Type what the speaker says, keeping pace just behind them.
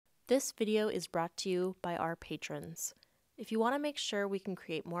This video is brought to you by our patrons. If you want to make sure we can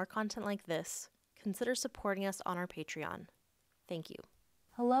create more content like this, consider supporting us on our Patreon. Thank you.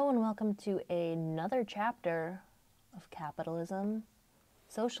 Hello and welcome to another chapter of Capitalism,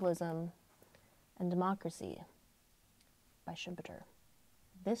 Socialism, and Democracy by Schumpeter.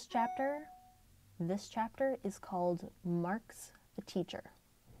 This chapter is called Marx the Teacher.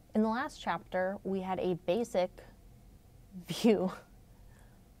 In the last chapter, we had a basic view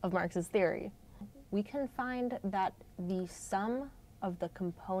of Marx's theory. We can find that the sum of the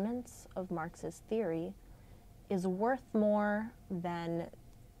components of Marx's theory is worth more than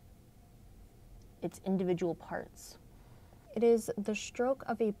its individual parts. It is the stroke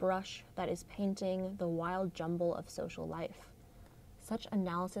of a brush that is painting the wild jumble of social life. Such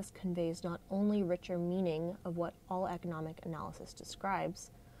analysis conveys not only richer meaning of what all economic analysis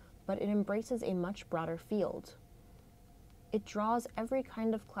describes, but it embraces a much broader field. It draws every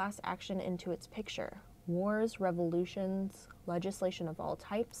kind of class action into its picture: wars, revolutions, legislation of all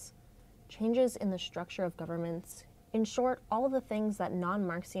types, changes in the structure of governments. In short, all the things that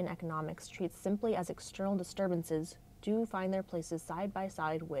non-Marxian economics treats simply as external disturbances do find their places side by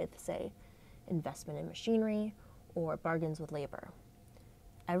side with, say, investment in machinery or bargains with labor.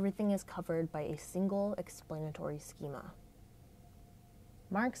 Everything is covered by a single explanatory schema.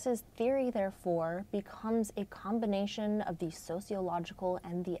 Marx's theory, therefore, becomes a combination of the sociological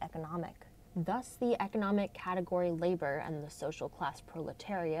and the economic. Thus, the economic category labor and the social class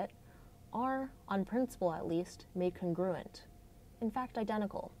proletariat are, on principle at least, made congruent, in fact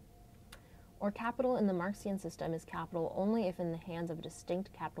identical. Or capital in the Marxian system is capital only if in the hands of a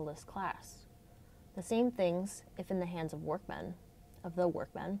distinct capitalist class. The same things, if in the hands of the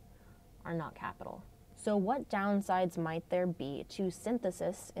workmen, are not capital. So what downsides might there be to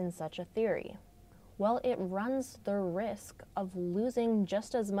synthesis in such a theory? Well, it runs the risk of losing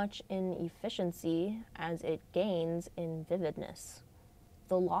just as much in efficiency as it gains in vividness.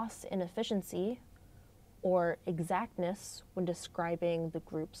 The loss in efficiency, or exactness when describing the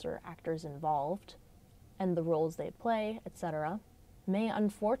groups or actors involved, and the roles they play, etc., may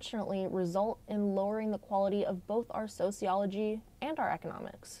unfortunately result in lowering the quality of both our sociology and our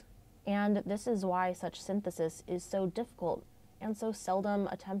economics. And this is why such synthesis is so difficult and so seldom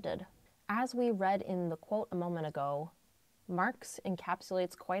attempted. As we read in the quote a moment ago, Marx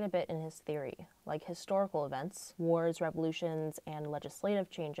encapsulates quite a bit in his theory, like historical events, wars, revolutions, and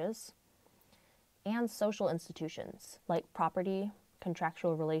legislative changes, and social institutions, like property,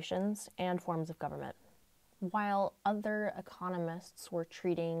 contractual relations, and forms of government. While other economists were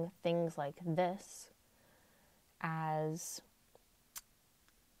treating things like this as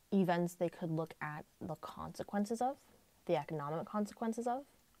events they could look at the consequences of, the economic consequences of,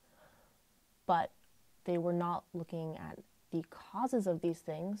 but they were not looking at the causes of these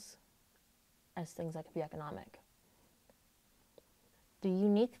things as things that could be economic. The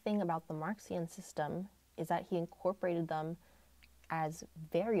unique thing about the Marxian system is that he incorporated them as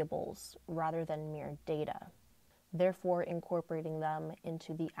variables rather than mere data, therefore incorporating them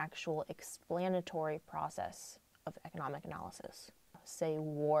into the actual explanatory process of economic analysis. Say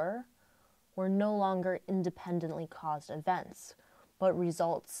war, were no longer independently caused events, but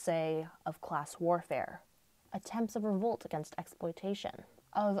results, say, of class warfare, attempts of revolt against exploitation,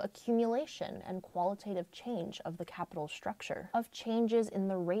 of accumulation and qualitative change of the capital structure, of changes in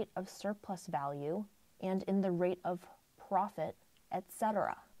the rate of surplus value and in the rate of profit,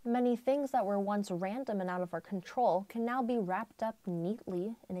 etc. Many things that were once random and out of our control can now be wrapped up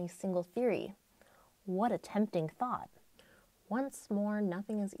neatly in a single theory. What a tempting thought! Once more,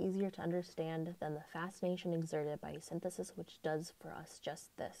 nothing is easier to understand than the fascination exerted by a synthesis which does for us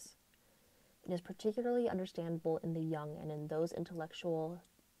just this. It is particularly understandable in the young and in those intellectual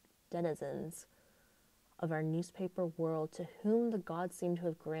denizens of our newspaper world to whom the gods seem to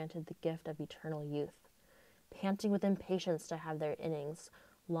have granted the gift of eternal youth, panting with impatience to have their innings,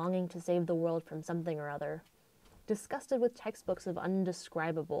 longing to save the world from something or other, disgusted with textbooks of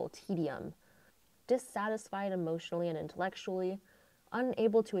undescribable tedium, dissatisfied emotionally and intellectually,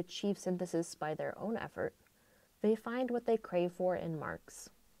 unable to achieve synthesis by their own effort. They find what they crave for in Marx.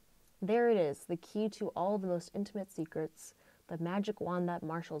 There it is, the key to all the most intimate secrets, the magic wand that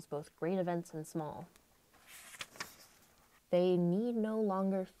marshals both great events and small. They need no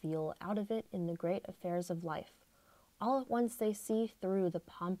longer feel out of it in the great affairs of life. All at once they see through the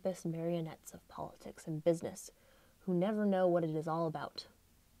pompous marionettes of politics and business, who never know what it is all about.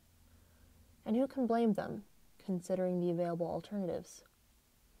 And who can blame them, considering the available alternatives?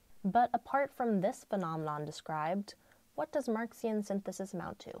 But apart from this phenomenon described, what does Marxian synthesis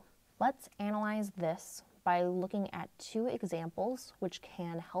amount to? Let's analyze this by looking at two examples which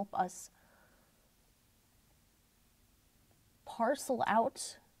can help us parcel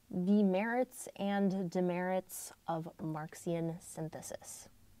out the merits and demerits of Marxian synthesis.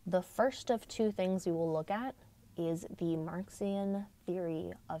 The first of two things we will look at is the Marxian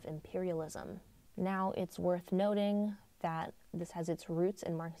theory of imperialism. Now, it's worth noting that this has its roots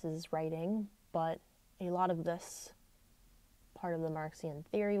in Marx's writing, but a lot of this part of the Marxian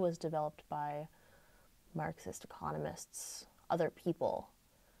theory was developed by Marxist economists, other people,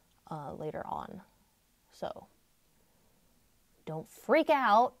 later on. So, don't freak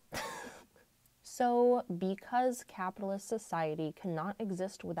out. So, because capitalist society cannot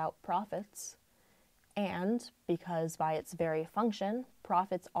exist without profits, and because by its very function,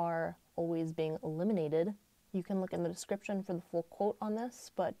 profits are always being eliminated, you can look in the description for the full quote on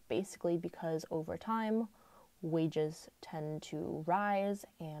this, but basically because over time, wages tend to rise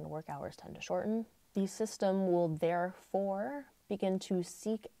and work hours tend to shorten, the system will therefore begin to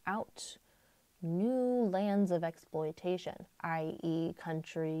seek out new lands of exploitation, i.e.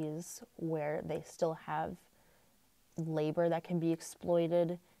 countries where they still have labor that can be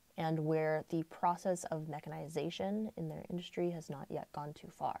exploited and where the process of mechanization in their industry has not yet gone too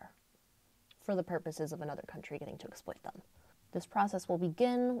far for the purposes of another country getting to exploit them. This process will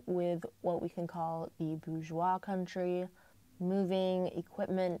begin with what we can call the bourgeois country, moving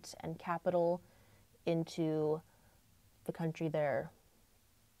equipment and capital into the country they're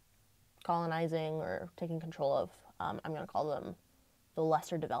colonizing or taking control of. I'm going to call them the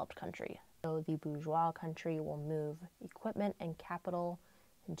lesser developed country. So the bourgeois country will move equipment and capital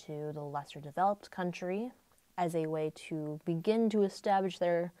into the lesser developed country as a way to begin to establish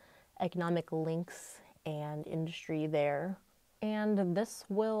their economic links and industry there. And this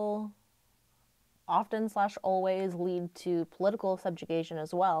will often / always lead to political subjugation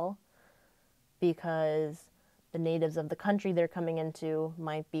as well, because the natives of the country they're coming into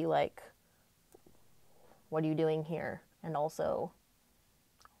might be like, what are you doing here? And also,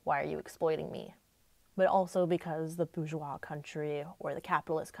 why are you exploiting me? But also because the bourgeois country or the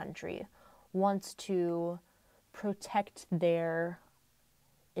capitalist country wants to protect their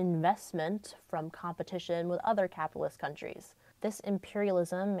investment from competition with other capitalist countries. This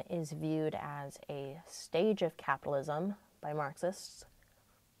imperialism is viewed as a stage of capitalism by Marxists,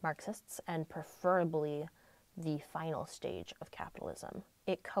 and preferably the final stage of capitalism.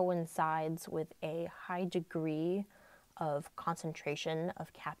 It coincides with a high degree of concentration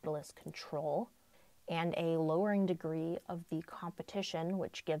of capitalist control and a lowering degree of the competition,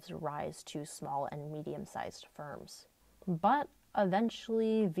 which gives rise to small and medium-sized firms. But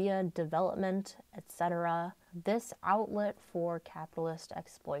eventually, via development, etc., this outlet for capitalist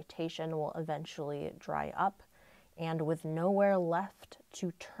exploitation will eventually dry up, and with nowhere left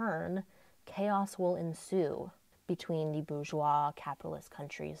to turn, chaos will ensue between the bourgeois capitalist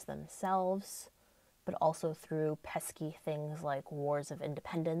countries themselves, but also through pesky things like wars of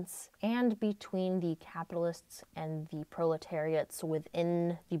independence, and between the capitalists and the proletariats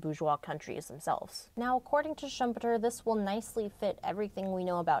within the bourgeois countries themselves. Now, according to Schumpeter, this will nicely fit everything we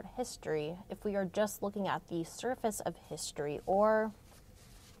know about history if we are just looking at the surface of history, or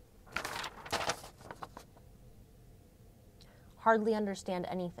hardly understand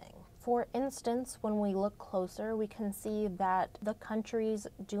anything. For instance, when we look closer, we can see that the countries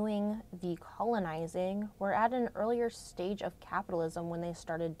doing the colonizing were at an earlier stage of capitalism when they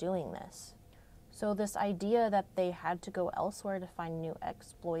started doing this. So this idea that they had to go elsewhere to find new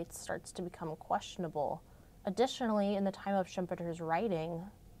exploits starts to become questionable. Additionally, in the time of Schumpeter's writing,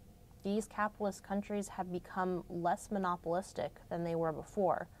 these capitalist countries have become less monopolistic than they were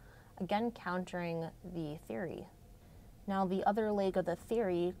before, again countering the theory. Now, the other leg of the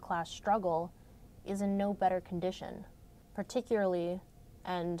theory, class struggle, is in no better condition, particularly,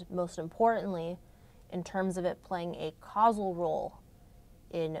 and most importantly, in terms of it playing a causal role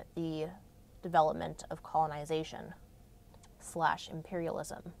in the development of colonization /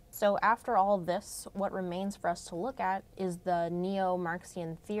 imperialism. So after all this, what remains for us to look at is the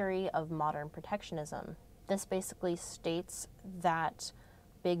neo-Marxian theory of modern protectionism. This basically states that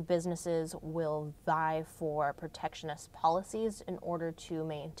big businesses will vie for protectionist policies in order to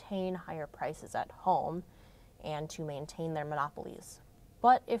maintain higher prices at home and to maintain their monopolies.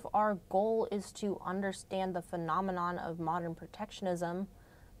 But if our goal is to understand the phenomenon of modern protectionism,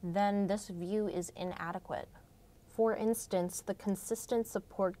 then this view is inadequate. For instance, the consistent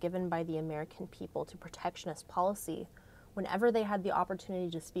support given by the American people to protectionist policy whenever they had the opportunity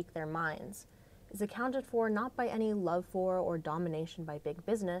to speak their minds is accounted for not by any love for or domination by big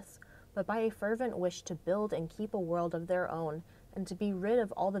business, but by a fervent wish to build and keep a world of their own and to be rid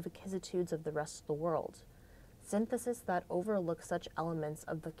of all the vicissitudes of the rest of the world. Synthesis that overlooks such elements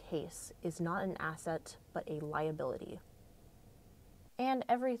of the case is not an asset, but a liability. And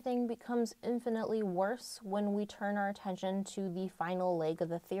everything becomes infinitely worse when we turn our attention to the final leg of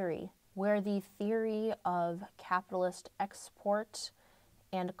the theory, where the theory of capitalist export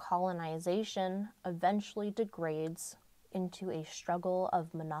and colonization eventually degrades into a struggle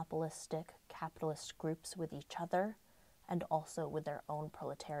of monopolistic capitalist groups with each other and also with their own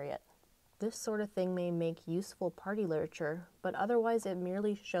proletariat. This sort of thing may make useful party literature, but otherwise it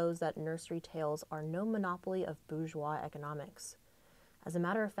merely shows that nursery tales are no monopoly of bourgeois economics. As a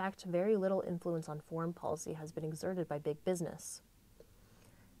matter of fact, very little influence on foreign policy has been exerted by big business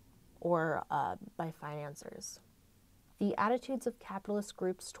or by financiers. The attitudes of capitalist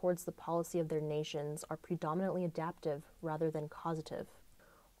groups towards the policy of their nations are predominantly adaptive rather than causative.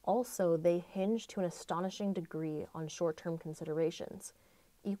 Also, they hinge to an astonishing degree on short-term considerations,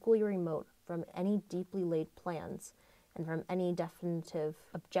 equally remote from any deeply laid plans and from any definitive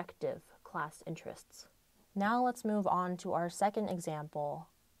objective class interests. Now let's move on to our second example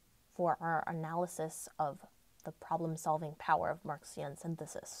for our analysis of the problem-solving power of Marxian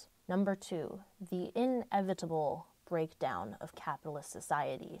synthesis. Number 2, the inevitable breakdown of capitalist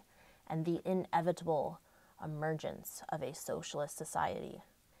society and the inevitable emergence of a socialist society.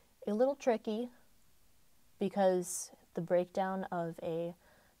 A little tricky because the breakdown of a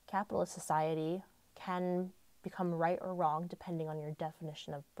capitalist society can become right or wrong depending on your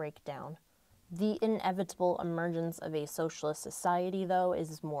definition of breakdown. The inevitable emergence of a socialist society, though,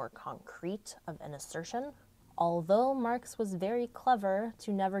 is more concrete of an assertion. Although Marx was very clever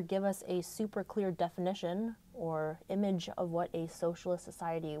to never give us a super clear definition or image of what a socialist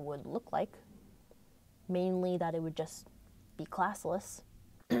society would look like, mainly that it would just be classless,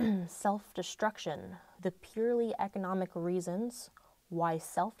 self-destruction, the purely economic reasons why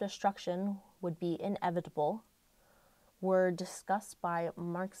self-destruction would be inevitable were discussed by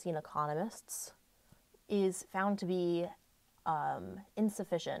Marxian economists, is found to be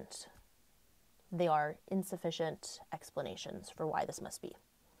insufficient. They are insufficient explanations for why this must be.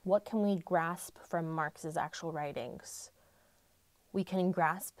 What can we grasp from Marx's actual writings? We can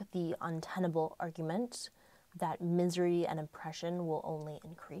grasp the untenable argument that misery and oppression will only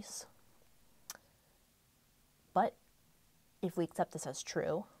increase. But if we accept this as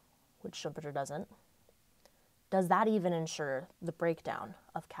true, which Schumpeter doesn't, does that even ensure the breakdown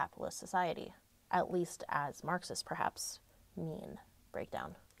of capitalist society? At least as Marxists perhaps mean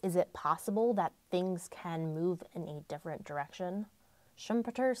breakdown. Is it possible that things can move in a different direction?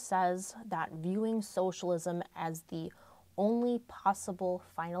 Schumpeter says that viewing socialism as the only possible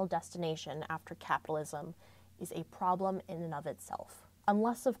final destination after capitalism is a problem in and of itself.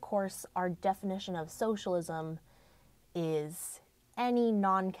 Unless, of course, our definition of socialism is any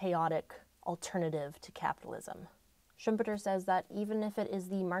non-chaotic alternative to capitalism. Schumpeter says that even if it is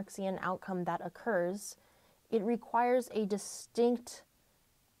the Marxian outcome that occurs, it requires a distinct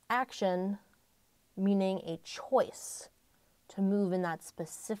action, meaning a choice, to move in that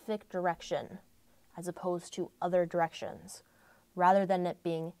specific direction, as opposed to other directions, rather than it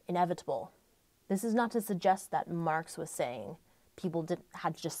being inevitable. This is not to suggest that Marx was saying people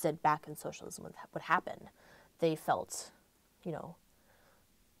had to just sit back and socialism would happen. They felt,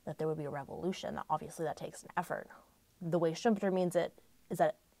 that there would be a revolution. Obviously, that takes an effort. The way Schumpeter means it is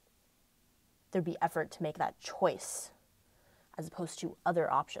that there'd be effort to make that choice as opposed to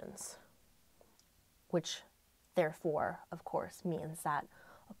other options, which therefore, of course, means that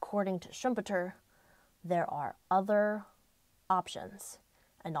according to Schumpeter, there are other options.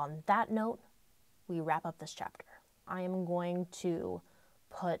 And on that note, we wrap up this chapter. I am going to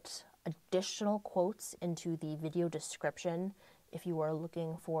put additional quotes into the video description if you are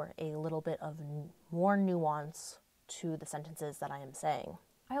looking for a little bit of more nuance to the sentences that I am saying.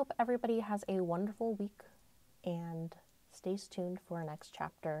 I hope everybody has a wonderful week and stays tuned for our next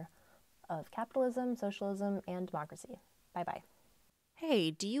chapter of Capitalism, Socialism, and Democracy. Bye-bye.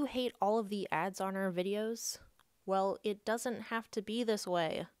 Hey, do you hate all of the ads on our videos? Well, it doesn't have to be this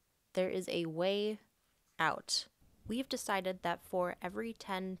way. There is a way out. We've decided that for every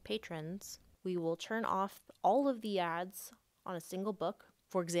 10 patrons, we will turn off all of the ads on a single book.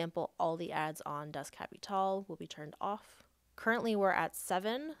 For example, all the ads on Das Kapital will be turned off. Currently, we're at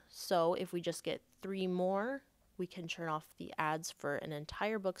 7, so if we just get 3 more, we can turn off the ads for an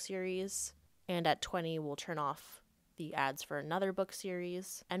entire book series. And at 20, we'll turn off the ads for another book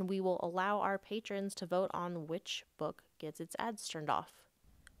series. And we will allow our patrons to vote on which book gets its ads turned off.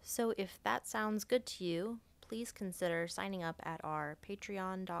 So if that sounds good to you, please consider signing up at our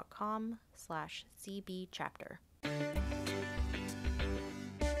patreon.com/cbchapter.